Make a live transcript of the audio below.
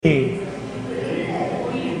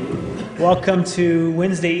Welcome to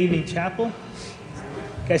Wednesday evening chapel. You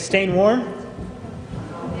guys staying warm?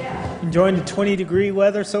 Enjoying the 20-degree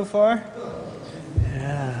weather so far?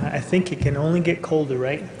 Yeah, I think it can only get colder,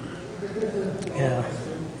 right? Yeah.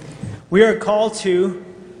 We are called to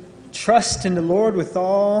trust in the Lord with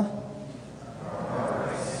all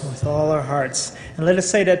our hearts. And let us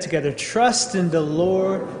say that together. Trust in the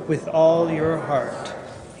Lord with all your heart.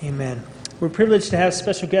 Amen. We're privileged to have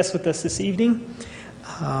special guests with us this evening.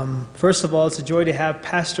 First of all, it's a joy to have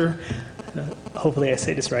Pastor, hopefully I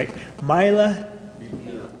say this right, Mila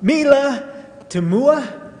Tumua.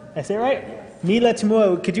 Did I say it right? Mila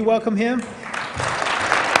Tumua. Could you welcome him?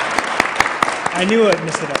 I knew I'd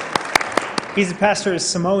mess it up. He's a pastor at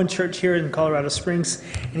Somoan Church here in Colorado Springs,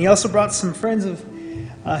 and he also brought some friends of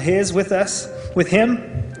his with him,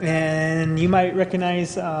 and you might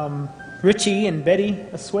recognize Richie and Betty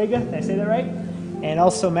Oswega. Did I say that right? And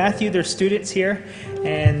also Matthew, they're students here,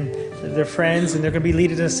 and they're friends, and they're going to be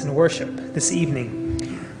leading us in worship this evening.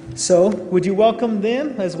 So, would you welcome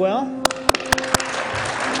them as well?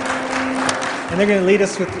 And they're going to lead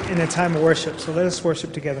us in a time of worship, so let us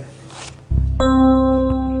worship together.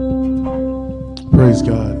 Praise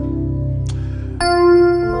God.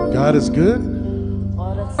 God is good.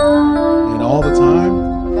 All the time. And all the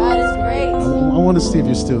time. God is great. I want to see if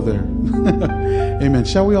you're still there. Amen.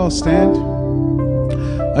 Shall we all stand?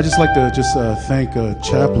 I'd just like to thank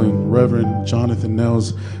Chaplain Reverend Jonathan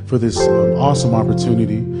Nels for this awesome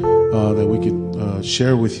opportunity that we could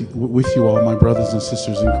share with you all, my brothers and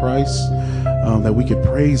sisters in Christ, that we could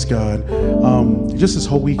praise God. Just this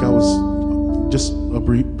whole week I was, just a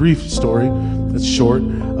brief story that's short,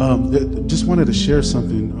 just wanted to share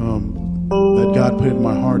something that God put in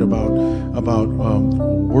my heart about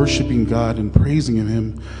worshiping God and praising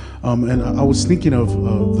Him. And I was thinking of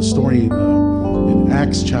the story in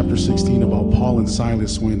Acts chapter 16 about Paul and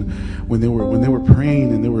Silas when they were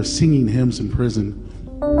praying and they were singing hymns in prison.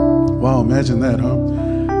 Wow, imagine that, huh?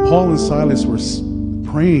 Paul and Silas were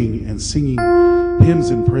praying and singing hymns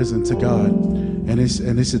in prison to God, and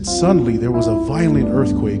they said suddenly there was a violent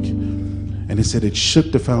earthquake, and it said it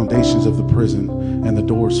shook the foundations of the prison and the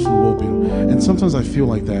doors flew open. And sometimes I feel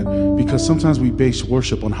like that because sometimes we base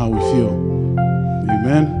worship on how we feel.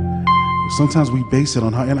 Amen. Sometimes we base it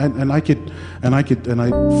on how, and I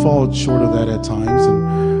fall short of that at times.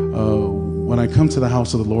 And when I come to the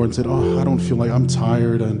house of the Lord and said, "Oh, I don't feel like, I'm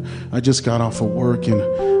tired, and I just got off of work, and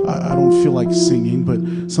I don't feel like singing," but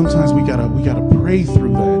sometimes we gotta pray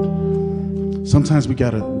through that. Sometimes we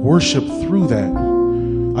gotta worship through that.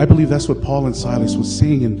 I believe that's what Paul and Silas was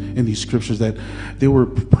saying in these scriptures, that they were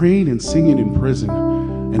praying and singing in prison,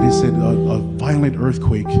 and they said a violent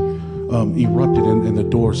earthquake erupted and the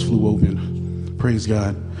doors flew open. Praise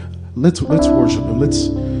God. Let's worship Him. Let's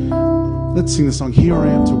sing the song, "Here I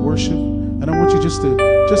Am to Worship." And I want you just to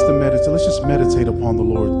meditate. Let's just meditate upon the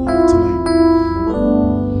Lord tonight.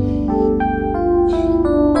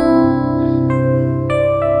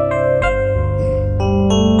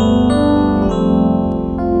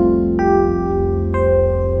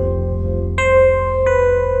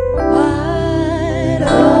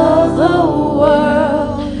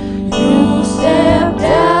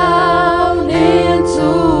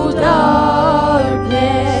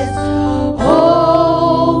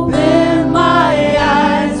 Open my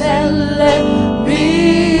eyes and let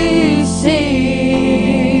me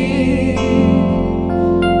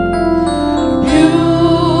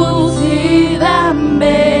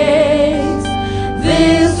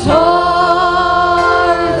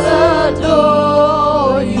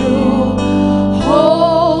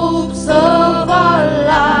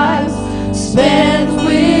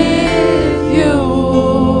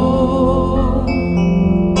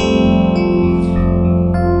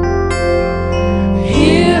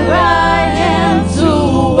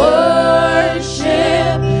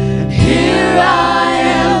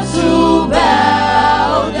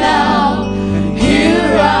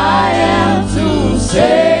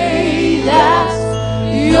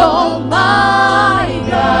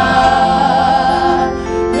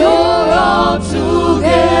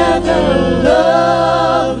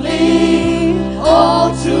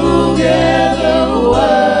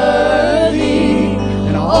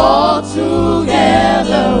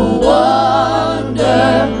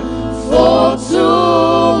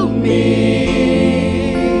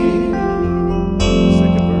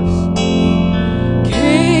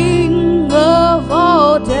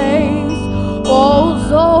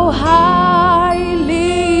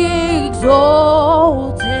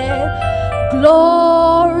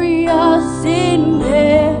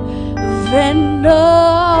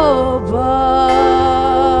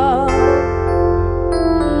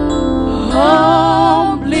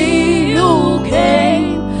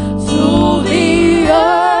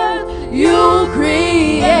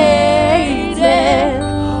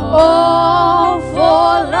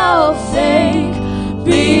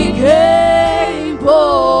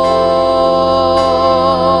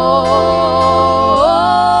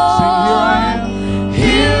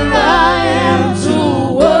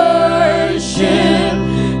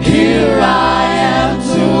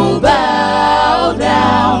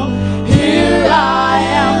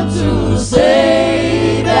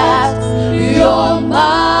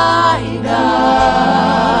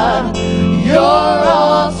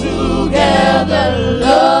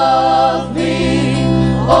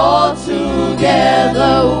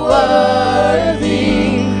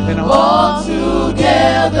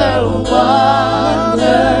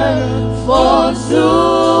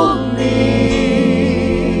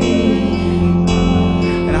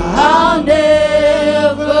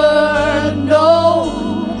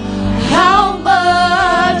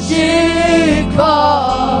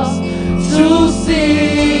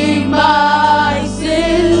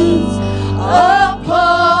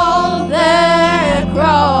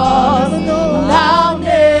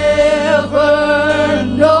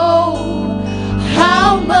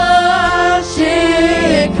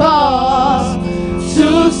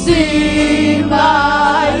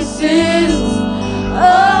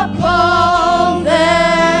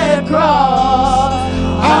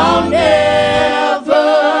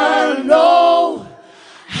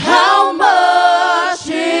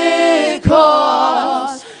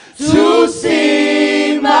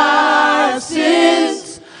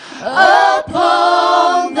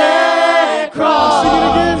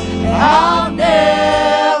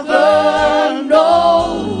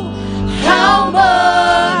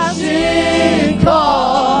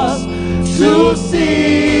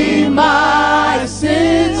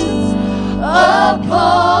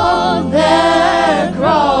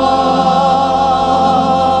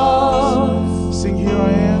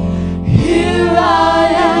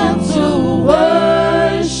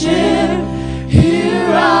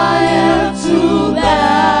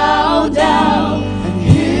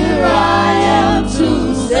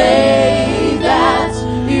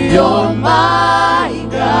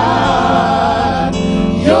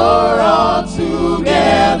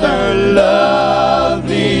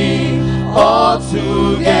lovely,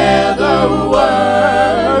 altogether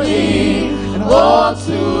worthy, and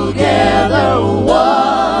altogether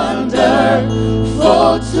wonderful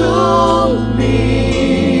to me.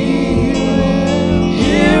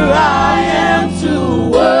 Here I am to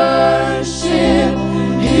worship,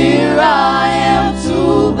 here I am to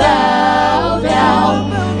bow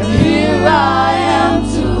down, and here I am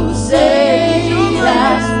to say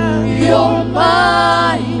that you're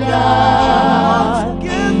my God.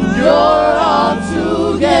 You're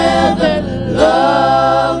altogether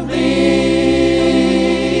lovely,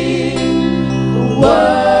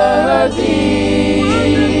 worthy,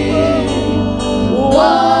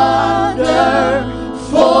 wonderful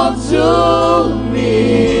to me.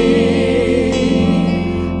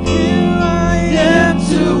 Here I am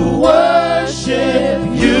to worship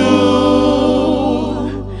you.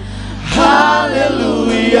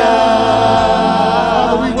 Hallelujah.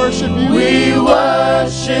 Father, we worship you. We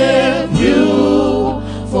worship you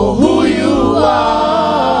for who you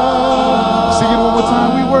are. Sing it one more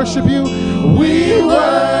time. We worship you. We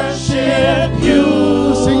worship you.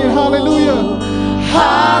 Sing it, hallelujah.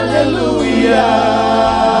 Hallelujah.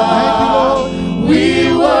 Thank you, Lord. We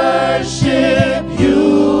worship you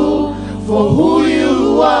for who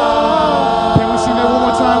you are. Can we sing that one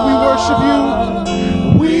more time? We worship you.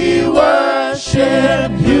 We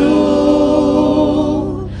worship you.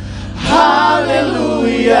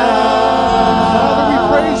 Hallelujah. Father, we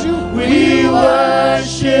praise you. We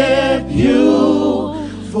worship you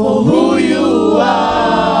for who you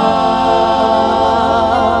are.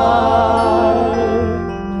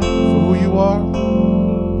 For who you are.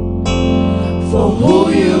 For who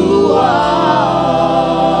you are.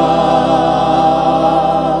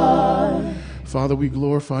 Father, we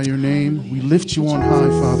glorify your name. We lift you on high,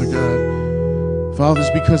 Father God. Father,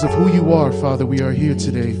 it's because of who you are, Father, we are here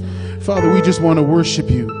today. Father, we just want to worship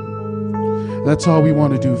you. That's all we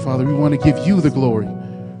want to do, Father. We want to give you the glory.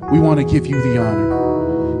 We want to give you the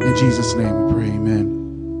honor. In Jesus' name we pray,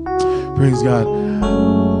 amen. Praise God.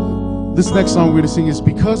 This next song we're going to sing is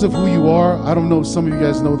Because of Who You Are. I don't know if some of you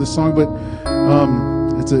guys know this song, but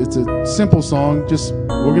it's a simple song. Just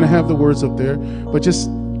we're going to have the words up there, but just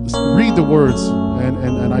read the words,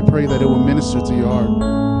 and I pray that it will minister to your heart.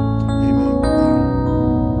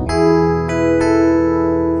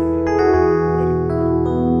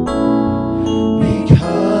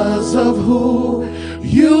 Because of who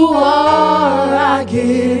you are, I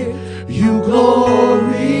give you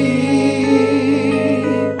glory.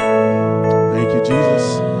 Thank you,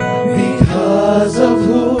 Jesus. Because of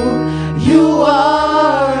who you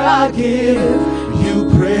are, I give you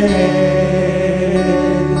praise.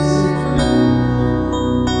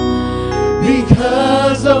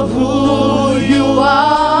 Because of who you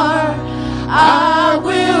are, I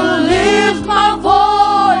will lift my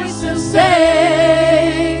voice and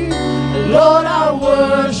say, Lord, I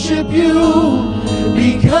worship you.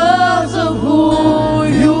 Because of who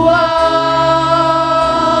you are,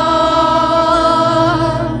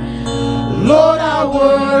 Lord, I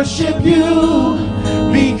worship you.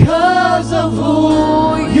 Because of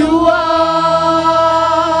who you are,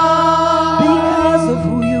 because of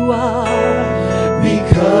who you are,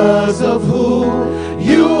 because of who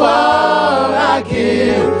you are, I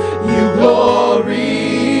give you glory.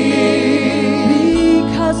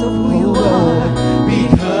 Because of who you are,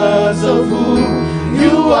 because of who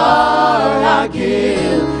you are, I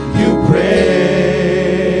give you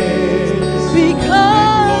praise.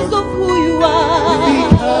 Because of who you are,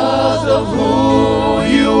 because of who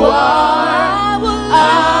you are,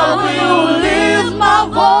 I will lift my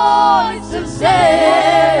voice and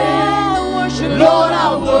say, Lord,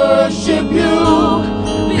 I worship you.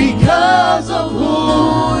 Because of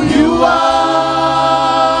who you are,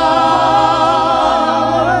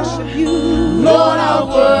 Lord, I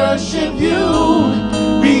worship you.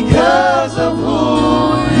 Because of who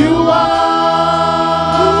you are,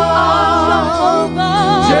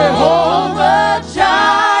 Jehovah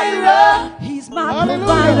Jireh, He's my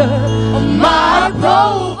provider, my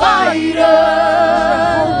provider.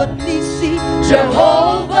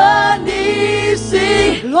 Jehovah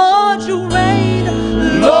Nissi, Lord, you reign,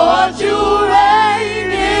 Lord, you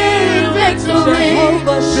reign in victory.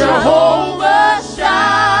 Jehovah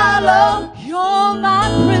Shalom, you're my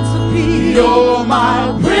Prince of Peace. You're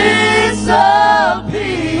my Prince of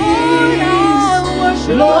Peace.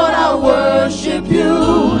 Lord, I worship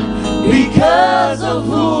you. Because of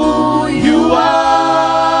who you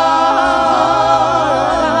are,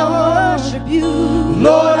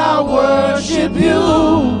 Lord, I worship you.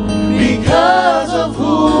 Because of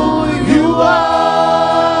who you are,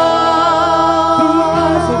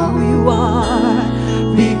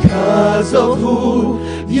 because of who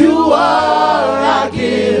you are, I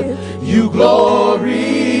give you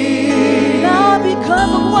glory. Not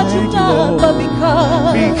because of what you've done, but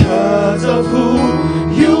because of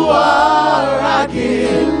who you are, I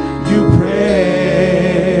give you praise.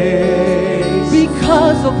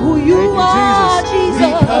 because of who you are, Jesus.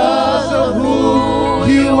 Because of who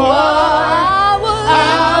you are,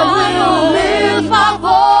 I will lift my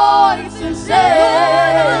voice and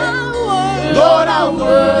say, Lord, I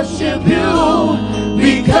worship you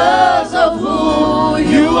because of who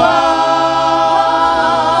you are.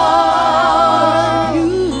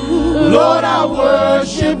 Lord, I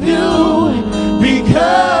worship you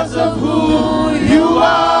because of who you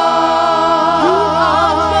are.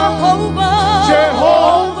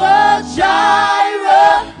 Jehovah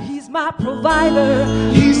Jireh. He's my provider.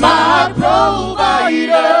 He's my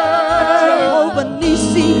provider. Jehovah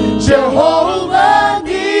Nissi. Jehovah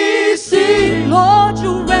Nissi. Lord,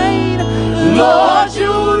 you reign. Lord,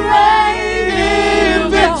 you reign in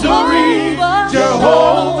victory.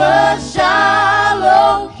 Jehovah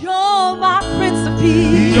Shalom. You're my Prince of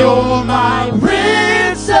Peace. You're my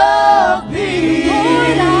Prince of Peace.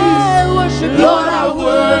 Lord, I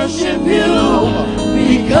worship you. Lord, I worship you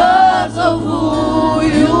because of who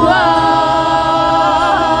you are.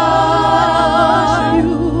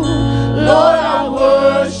 Lord, I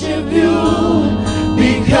worship you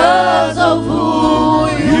because of who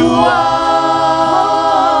you are.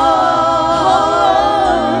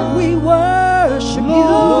 We worship you.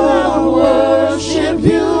 Lord, I worship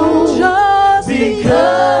you Just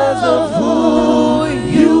because of who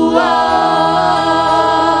you are.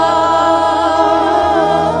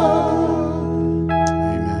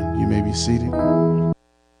 Amen. You may be seated.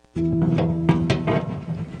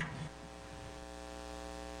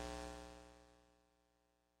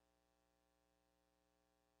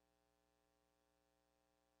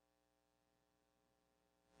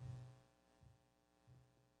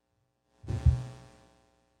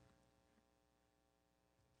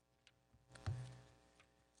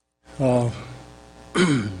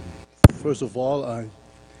 First of all, I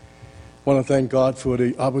want to thank God for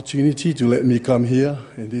the opportunity to let me come here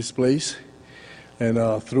in this place. And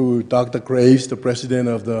through Dr. Graves, the president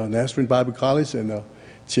of the Nazarene Bible College, and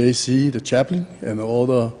JC, the chaplain, and all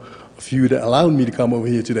the few that allowed me to come over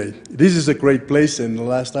here today. This is a great place, and the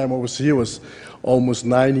last time I was here was almost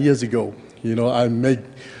 9 years ago. You know, I make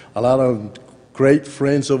a lot of great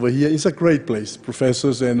friends over here. It's a great place,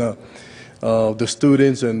 professors and the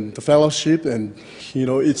students and the fellowship, and you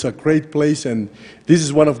know, it's a great place, and this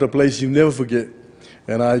is one of the places you never forget.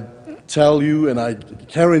 And I tell you, and I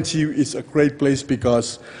guarantee you, it's a great place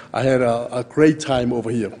because I had a great time over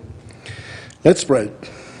here. Let's pray.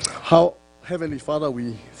 Heavenly Father,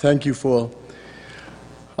 we thank you for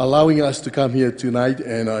allowing us to come here tonight,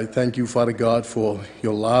 and I thank you, Father God, for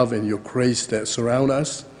your love and your grace that surround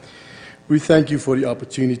us. We thank you for the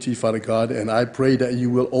opportunity, Father God, and I pray that you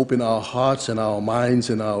will open our hearts and our minds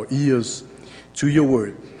and our ears to your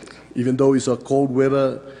word. Even though it's a cold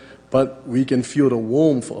weather, but we can feel the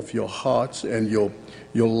warmth of your hearts and your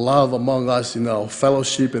love among us in our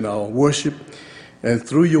fellowship and our worship. And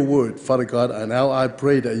through your word, Father God, and now I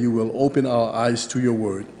pray that you will open our eyes to your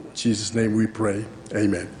word. In Jesus' name we pray.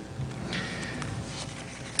 Amen.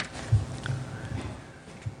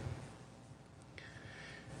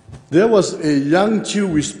 There was a young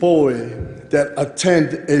Jewish boy that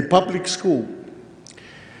attended a public school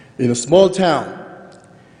in a small town.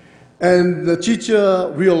 And the teacher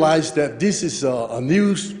realized that this is a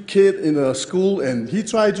new kid in a school, and he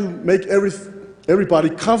tried to make everybody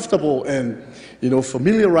comfortable and, you know,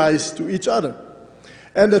 familiarized to each other.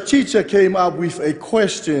 And the teacher came up with a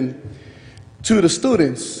question to the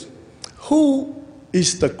students: who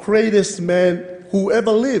is the greatest man who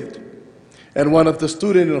ever lived? And one of the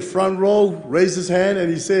students in the front row raised his hand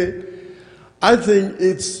and he said, I think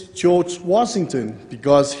it's George Washington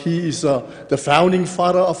because he is the founding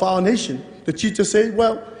father of our nation. The teacher said,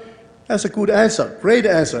 well, that's a good answer, great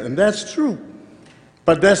answer, and that's true.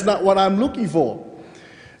 But that's not what I'm looking for.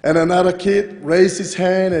 And another kid raised his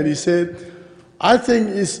hand and he said, I think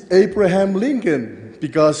it's Abraham Lincoln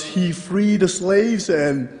because he freed the slaves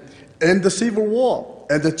and ended the Civil War.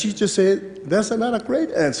 And the teacher said, that's another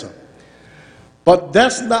great answer. But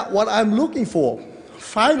that's not what I'm looking for.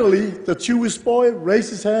 Finally, the Jewish boy raised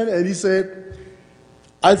his hand and he said,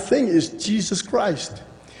 I think it's Jesus Christ.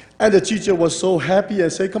 And the teacher was so happy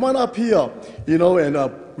and said, come on up here, you know, and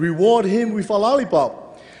reward him with a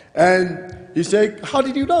lollipop. And he said, how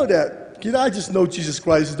did you know that? I just know Jesus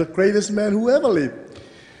Christ is the greatest man who ever lived.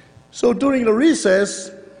 So during the recess,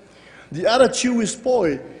 the other Jewish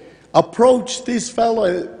boy approached this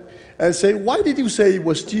fellow and say, why did you say it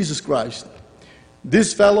was Jesus Christ?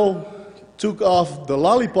 This fellow took off the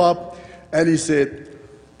lollipop and he said,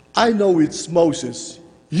 I know it's Moses.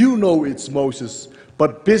 You know it's Moses.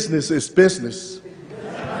 But business is business.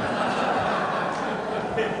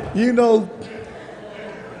 You know,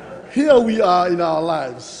 here we are in our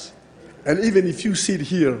lives. And even if you sit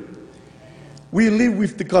here, we live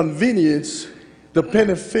with the convenience, the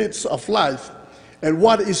benefits of life, and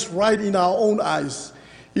what is right in our own eyes.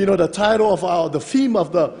 You know, the title of the theme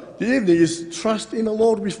of the evening is Trust in the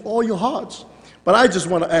Lord with all your hearts. But I just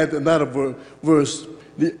want to add another verse,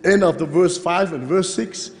 the end of the verse 5 and verse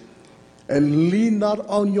 6. And lean not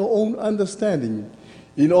on your own understanding.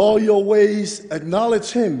 In all your ways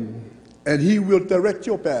acknowledge him, and he will direct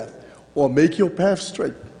your path or make your path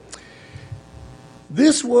straight.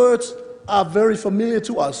 These words are very familiar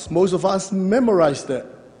to us. Most of us memorize that.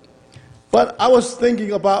 But I was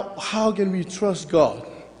thinking about how can we trust God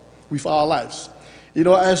with our lives. You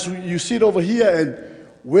know, as you sit over here and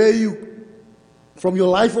where you, from your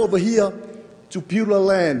life over here to Beulah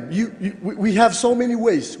land, we have so many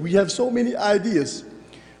ways. We have so many ideas.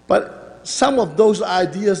 But some of those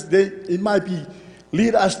ideas, it might be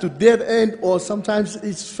lead us to dead end, or sometimes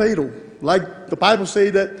it's fatal. Like the Bible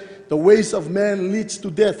says that the ways of man leads to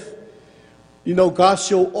death. You know, God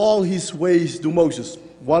showed all his ways to Moses.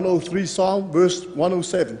 103 Psalm, verse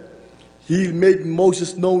 107. He made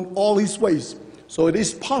Moses known all his ways. So it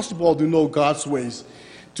is possible to know God's ways,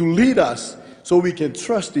 to lead us so we can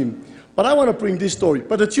trust him. But I want to bring this story.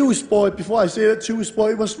 But the Jewish boy, before I say that, Jewish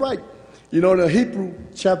boy was right. You know, in Hebrew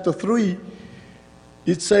chapter 3,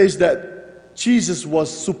 it says that Jesus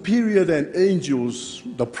was superior than angels,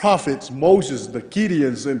 the prophets, Moses, the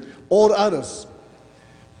Gideons, and all the others.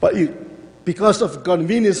 But because of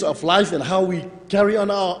convenience of life and how we carry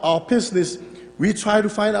on our business, we try to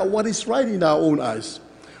find out what is right in our own eyes.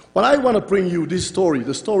 But I want to bring you this story,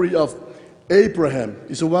 the story of Abraham.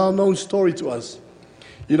 It's a well-known story to us.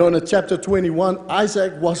 You know, in chapter 21,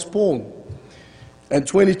 Isaac was born. And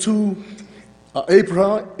 22,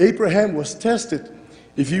 Abraham was tested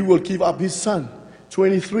if he will give up his son.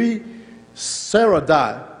 23, Sarah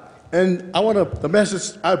died. And the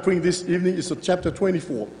message I bring this evening is chapter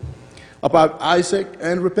 24 about Isaac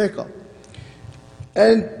and Rebekah.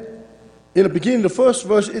 And in the beginning, the first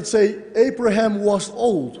verse, it says, Abraham was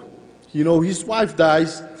old. You know, his wife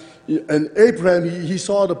dies. And Abraham, he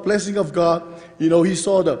saw the blessing of God. You know, he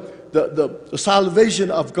saw the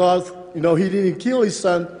salvation of God. You know, he didn't kill his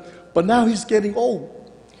son, but now he's getting old.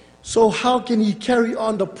 So how can he carry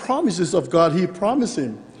on the promises of God he promised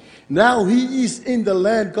him? Now he is in the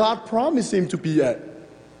land God promised him to be at.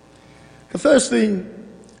 The first thing,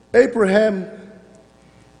 Abraham,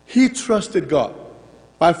 he trusted God.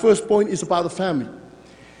 My first point is about the family.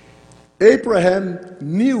 Abraham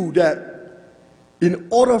knew that in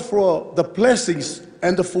order for the blessings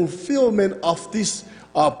and the fulfillment of these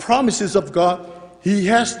promises of God, he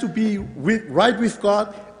has to be right with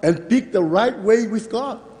God and pick the right way with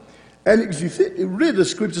God. And if you read the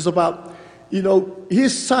scriptures about, you know,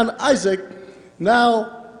 his son Isaac,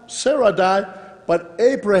 now Sarah died, but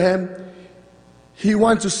Abraham, he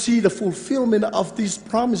wants to see the fulfillment of these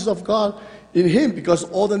promises of God in him because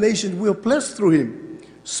all the nations will bless through him.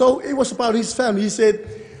 So it was about his family. He said,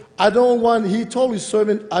 he told his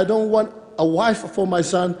servant, I don't want a wife for my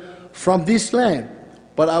son from this land,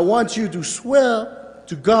 but I want you to swear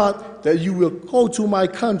to God that you will go to my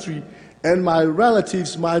country and my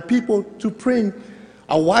relatives, my people, to bring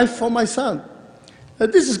a wife for my son. Now,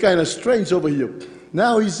 this is kind of strange over here.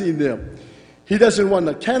 Now he's in there. He doesn't want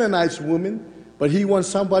a Canaanite woman, but he wants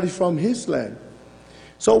somebody from his land.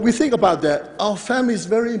 So we think about that. Our family is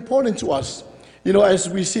very important to us. You know, as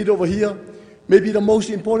we sit over here, maybe the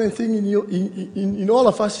most important thing in all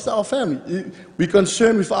of us is our family. We're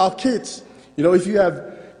concerned with our kids. You know, if you have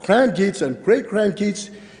grandkids and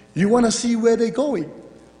great-grandkids, you want to see where they're going.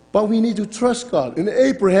 But we need to trust God. And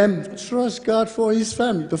Abraham trusts God for his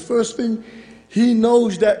family. The first thing, he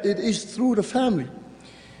knows that it is through the family.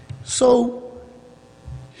 So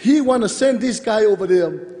he want to send this guy over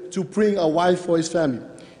there to bring a wife for his family.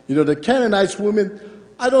 You know, the Canaanite woman,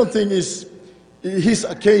 I don't think he's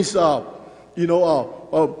against,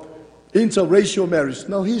 interracial marriage.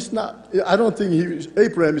 No, he's not. I don't think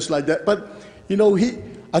Abraham is like that. But, you know,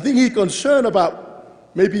 I think he's concerned about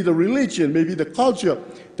maybe the religion, maybe the culture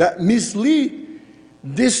that mislead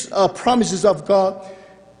these promises of God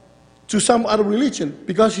to some other religion,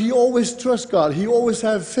 because he always trusts God. He always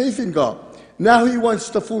has faith in God. Now he wants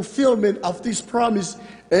the fulfillment of this promise,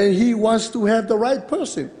 and he wants to have the right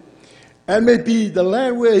person. And maybe the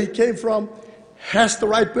land where he came from has the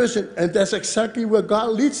right person, and that's exactly where God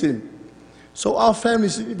leads him. So our family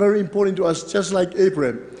is very important to us, just like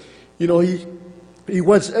Abraham. You know, he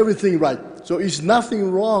wants everything right. So it's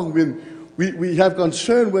nothing wrong when we have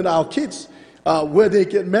concern with our kids, where they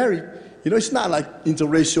get married. You know, it's not like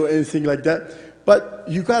interracial or anything like that. But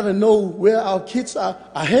you got to know where our kids are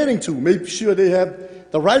heading to. Make sure they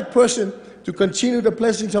have the right person to continue the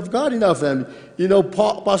blessings of God in our family. You know,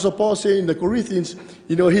 Apostle Paul said in the Corinthians,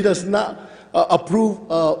 you know, he does not approve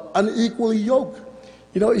unequally yoked.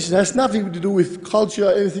 You know, it has nothing to do with culture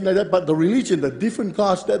or anything like that, but the religion, the different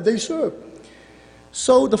gods that they serve.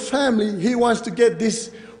 So the family, he wants to get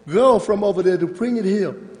this girl from over there to bring it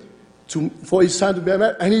here for his son to be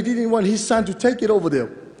married, and he didn't want his son to take it over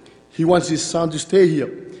there. He wants his son to stay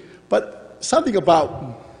here. But something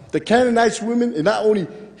about the Canaanite women, and not only,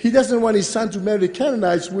 he doesn't want his son to marry the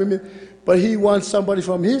Canaanite women, but he wants somebody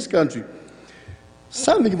from his country.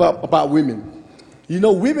 Something about women. You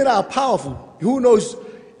know, women are powerful. Who knows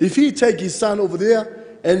if he take his son over there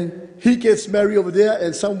and he gets married over there,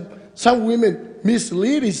 and some women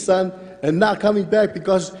mislead his son and not coming back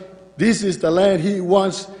because this is the land he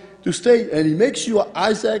wants to stay, and he makes sure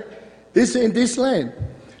Isaac is in this land.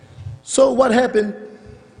 So what happened?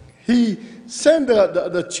 He sent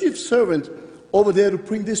the chief servant over there to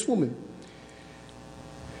bring this woman.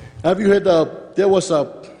 Have you heard there was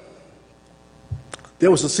a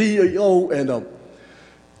CEO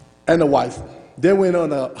and a wife. They went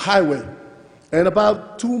on a highway, and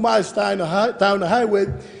about 2 miles down the highway,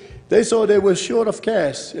 they saw they were short of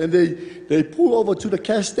cash, and they pulled over to the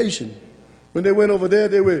cash station. When they went over there,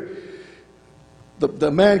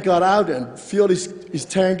 the man got out and filled his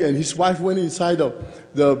tank, and his wife went inside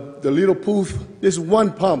the little booth. There's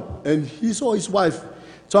one pump, and he saw his wife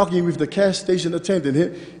talking with the cash station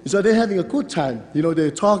attendant. So they're having a good time. You know,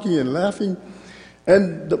 they're talking and laughing.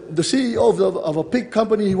 And the CEO of a big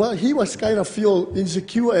company, he was kind of feel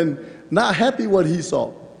insecure and not happy what he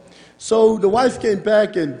saw. So the wife came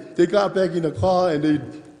back, and they got back in the car, and they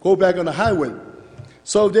go back on the highway.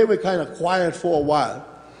 So they were kind of quiet for a while.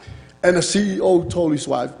 And the CEO told his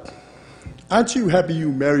wife, "Aren't you happy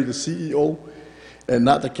you married the CEO and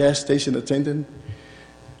not the gas station attendant?"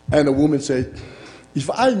 And the woman said, "If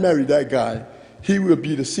I marry that guy, he will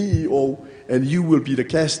be the CEO and you will be the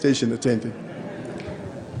gas station attendant."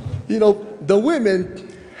 You know, the women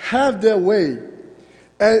have their way.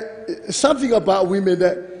 And something about women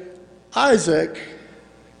that Isaac,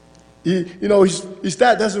 his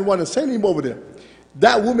dad doesn't want to send him over there.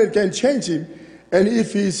 That woman can change him. And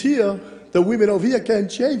if he's here, the women over here can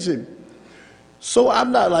change him. So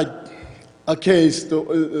I'm not like against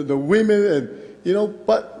the women,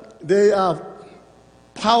 but they are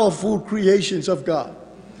powerful creations of God.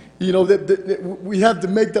 You know, we have to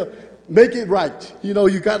make it right. You know,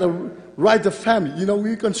 you got to right the family. You know,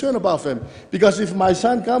 we're concerned about family. Because if my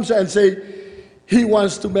son comes and say he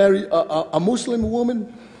wants to marry a Muslim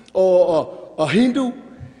woman or a Hindu,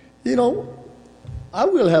 you know, I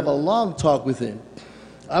will have a long talk with him.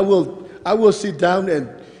 I will sit down and,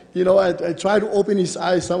 I try to open his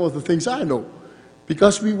eyes some of the things I know.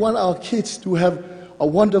 Because we want our kids to have a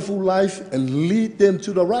wonderful life and lead them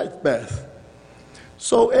to the right path.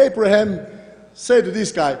 So Abraham said to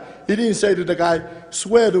this guy, he didn't say to the guy,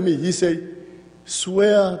 "Swear to me." He said,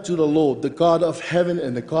 "Swear to the Lord, the God of heaven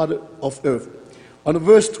and the God of earth." On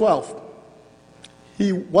verse 12,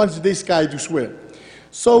 he wants this guy to swear.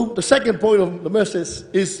 So the second point of the message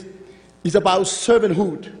is about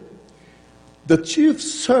servanthood. The chief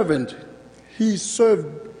servant, he served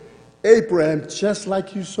Abraham just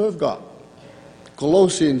like you serve God.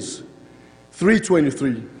 Colossians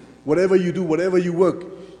 3:23. Whatever you do, whatever you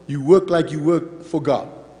work like you work for God.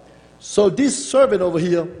 So this servant over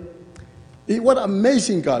here, what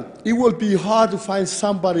amazing God. It will be hard to find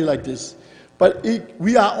somebody like this. But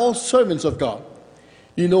we are all servants of God.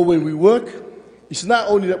 You know, when we work, it's not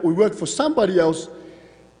only that we work for somebody else,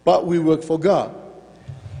 but we work for God.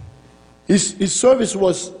 His service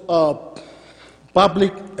was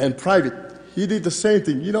public and private. He did the same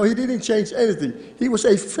thing. You know, he didn't change anything. He was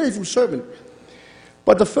a faithful servant.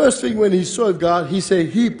 But the first thing when he served God, he said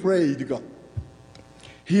he prayed to God.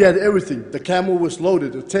 He had everything. The camel was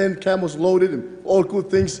loaded, the 10 camels loaded, and all good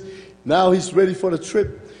things. Now he's ready for the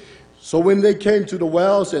trip. So when they came to the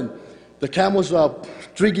wells and the camels are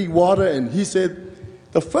drinking water, and he said,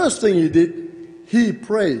 the first thing he did, he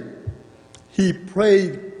prayed. He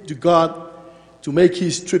prayed to God to make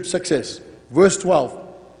his trip success. Verse 12.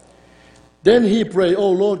 Then he prayed,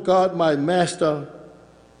 "Oh Lord God, my master,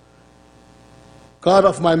 God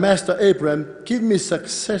of my master Abraham, give me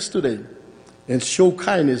success today and show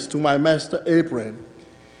kindness to my master Abraham."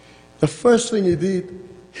 The first thing he did,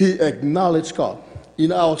 he acknowledged God.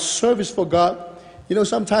 in our service for God,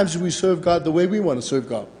 sometimes we serve God the way we want to serve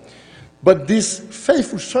God. But this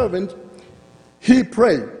faithful servant, he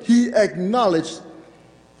prayed, he acknowledged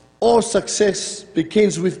all success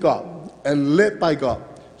begins with God and led by God.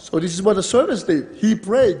 So this is what the servant did. He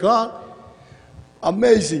prayed, God,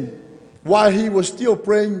 amazing. While he was still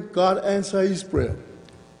praying, God answered his prayer.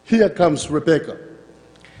 Here comes Rebecca.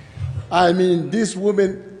 I mean, this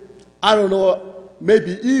woman, I don't know,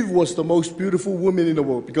 maybe Eve was the most beautiful woman in the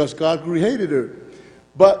world because God created her.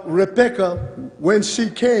 But Rebecca, when she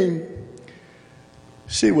came,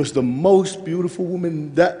 she was the most beautiful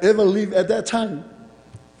woman that ever lived at that time.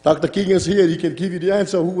 Dr. King is here. He can give you the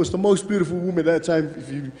answer who was the most beautiful woman at that time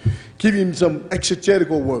if you give him some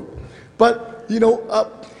exegetical work. But,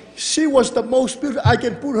 she was the most beautiful. I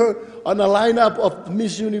can put her on a lineup of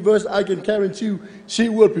Miss Universe. I can guarantee you she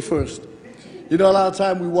will be first. A lot of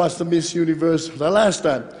time we watched the Miss Universe. The last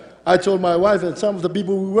time, I told my wife and some of the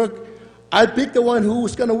people we work, I picked the one who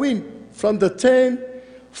was going to win from the 10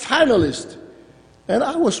 finalists. And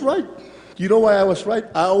I was right. You know why I was right?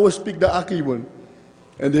 I always pick the ugly one.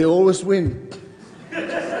 And they always win.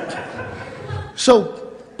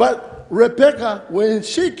 But Rebecca, when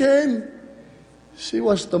she came, she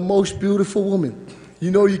was the most beautiful woman.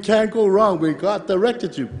 You can't go wrong when God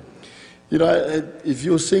directed you. If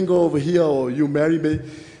you're single over here or you married,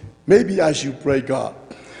 maybe I should pray God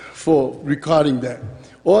for recording that.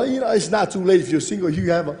 Or, it's not too late if you're single.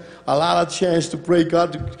 You have a lot of chance to pray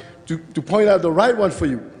God to point out the right one for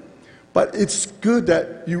you. But it's good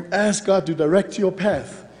that you ask God to direct your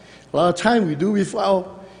path. A lot of time we do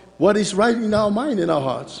without what is right in our mind and our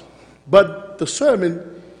hearts. But the servant,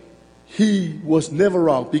 he was never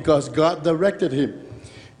wrong because God directed him.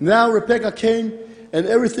 Now Rebecca came and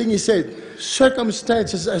everything he said,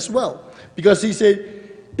 circumstances as well. Because he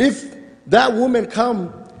said, if that woman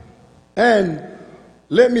come and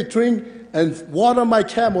let me drink and water my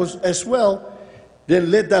camels as well,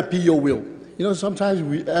 then let that be your will. Sometimes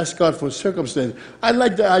we ask God for circumstances. I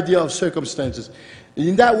like the idea of circumstances.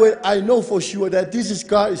 In that way, I know for sure that this is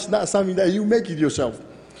God. It's not something that you make it yourself.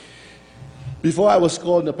 Before I was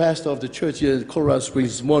called the pastor of the church here in Colorado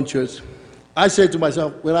Springs, Somoan Church, I said to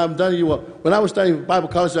myself, when I was studying Bible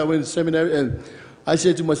college, I went to seminary, and I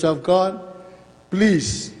said to myself, God,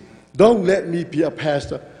 please don't let me be a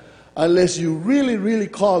pastor unless you really, really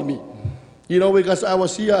call me. Because I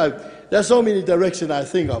was here, there's so many directions I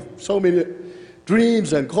think of, so many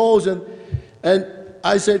dreams and calls, and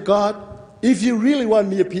I said, God, if you really want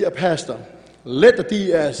me to be a pastor, let the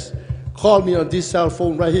TS call me on this cell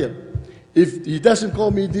phone right here. If he doesn't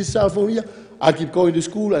call me this cell phone here, I keep going to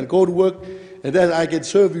school and go to work, and then I can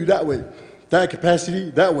serve you that way, that capacity,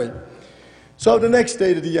 that way. So the next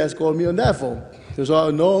day, the TS called me on that phone. He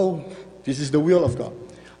said, no, this is the will of God.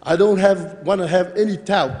 I don't want to have any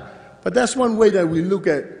doubt. But that's one way that we look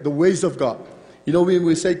at the ways of God. When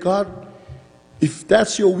we say, God, if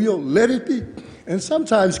that's your will, let it be. And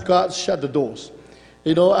sometimes God shut the doors.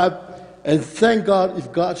 And thank God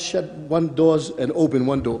if God shut one door and open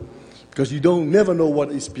one door. Because you never know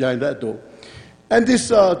what is behind that door. And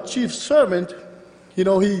this chief servant,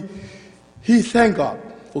 he thanked God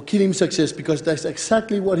for giving him success because that's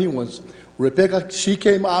exactly what he wants. Rebecca, she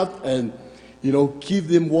came out and, give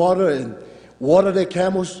them water and water their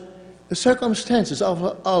camels. The circumstances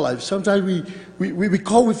of our life. Sometimes we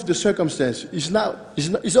go with the circumstance.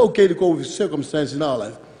 It's okay to go with circumstances in our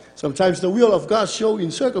life. Sometimes the will of God shows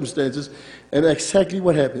in circumstances and exactly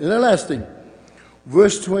what happened. And the last thing,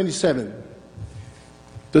 verse 27.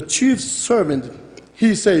 The chief servant,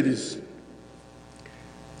 he said this.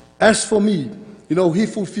 As for me, he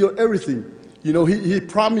fulfilled everything. He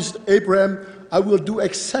promised Abraham, I will do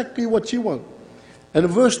exactly what you want. And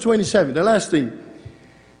verse 27, the last thing.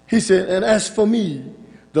 He said, and as for me,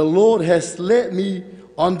 the Lord has led me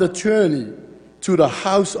on the journey to the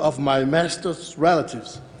house of my master's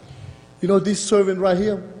relatives. This servant right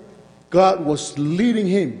here, God was leading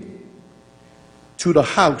him to the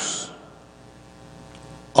house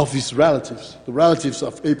of his relatives, the relatives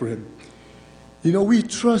of Abraham. We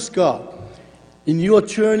trust God. In your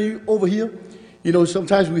journey over here,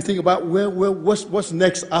 sometimes we think about what's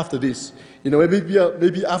next after this. Maybe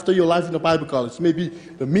after your life in the Bible college, maybe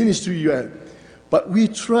the ministry you're at. But we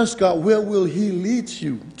trust God. Where will He lead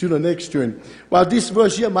you to the next journey? Well, this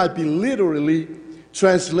verse here might be literally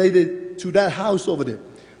translated to that house over there.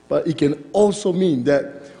 But it can also mean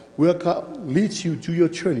that where God leads you to your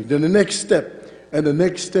journey, then the next step and the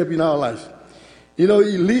next step in our life. He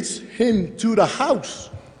leads him to the house.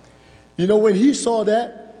 When he saw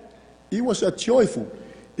that, it was a joyful.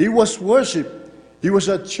 It was worship. It was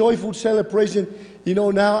a joyful celebration.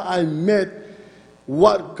 Now I met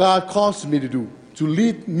what God calls me to do, to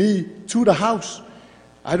lead me to the house.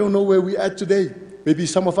 I don't know where we're at today. Maybe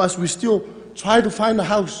some of us, we still try to find the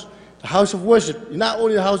house of worship. Not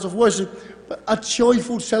only the house of worship, but a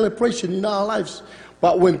joyful celebration in our lives.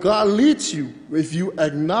 But when God leads you, if you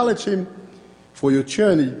acknowledge Him for your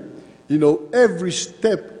journey, you know, every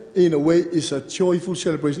step in a way is a joyful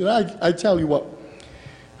celebration. And I tell you what,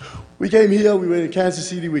 we came here, we were in Kansas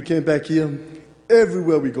City, we came back here.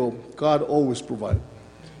 Everywhere we go, God always provides.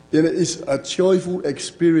 And it's a joyful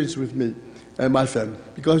experience with me and my family,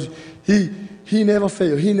 because He never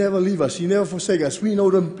fails, He never leaves us, He never forsakes us. We know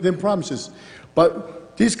them promises.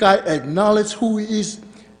 But this guy acknowledged who he is,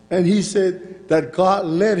 and he said that God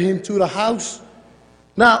led him to the house.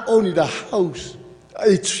 Not only the house,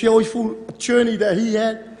 a joyful journey that he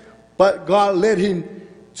had, but God led him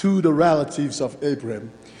to the relatives of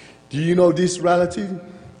Abraham. Do you know this relative?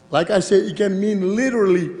 Like I said, it can mean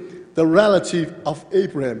literally the relative of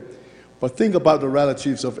Abraham. But think about the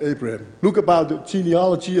relatives of Abraham. Look about the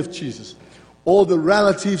genealogy of Jesus. All the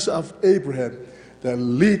relatives of Abraham that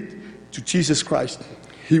lead to Jesus Christ.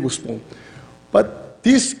 He was born. But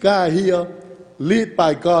this guy here, led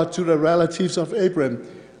by God to the relatives of Abraham.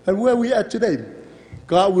 And where we are today,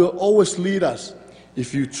 God will always lead us.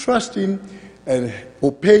 If you trust Him and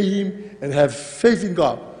obey Him and have faith in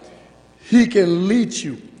God, He can lead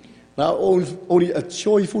you. Not only a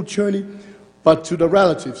joyful journey, but to the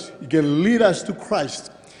relatives. He can lead us to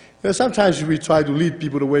Christ. And sometimes we try to lead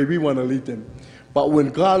people the way we want to lead them. But when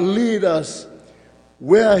God leads us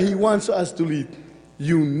where He wants us to lead,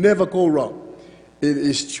 you never go wrong. It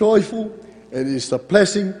is joyful, and it is a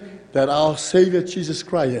blessing that our Savior Jesus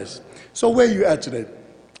Christ has. So where are you at today?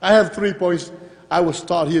 I have 3 points. I will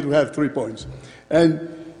start here to have 3 points.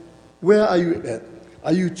 And where are you at?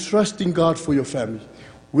 Are you trusting God for your family?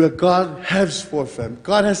 Where God has for a family.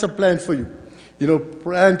 God has a plan for you. You know,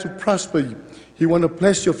 plan to prosper you. He wants to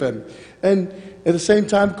bless your family. And at the same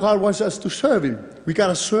time, God wants us to serve Him. We got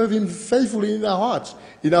to serve Him faithfully in our hearts,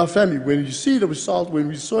 in our family. When you see the result, when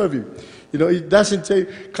we serve Him, you know, it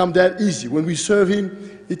doesn't come that easy. When we serve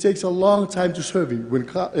Him, it takes a long time to serve Him,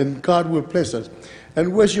 and God will bless us.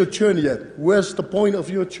 And where's your journey at? Where's the point of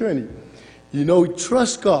your journey? You know,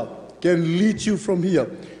 trust God can lead you from here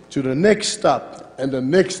to the next stop and the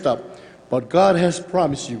next stop. But God has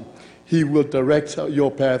promised you He will direct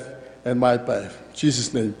your path and my path. In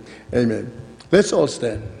Jesus' name, amen. Let's all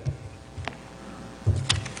stand.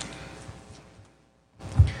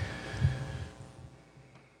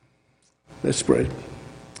 Let's pray.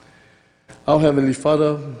 Our Heavenly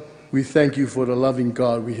Father, we thank You for the loving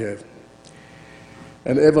God we have,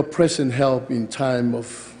 an ever-present help in time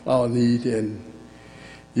of our need. And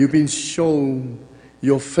You've been shown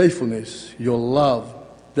Your faithfulness, Your love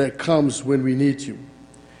that comes when we need You.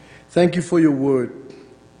 Thank You for Your word.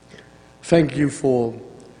 Thank You for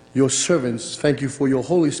Your servants. Thank You for Your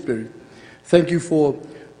Holy Spirit. Thank You for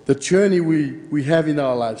the journey we have in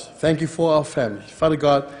our lives. Thank You for our family. Father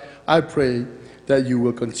God, I pray that You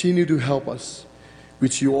will continue to help us,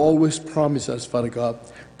 which You always promise us, Father God.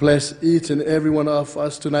 Bless each and every one of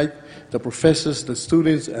us tonight, the professors, the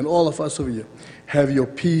students, and all of us over here. Have Your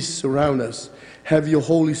peace surround us. Have Your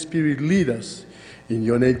Holy Spirit lead us. In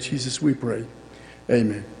Your name, Jesus, we pray.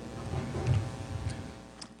 Amen.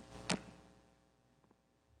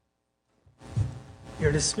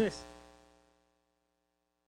 You're dismissed.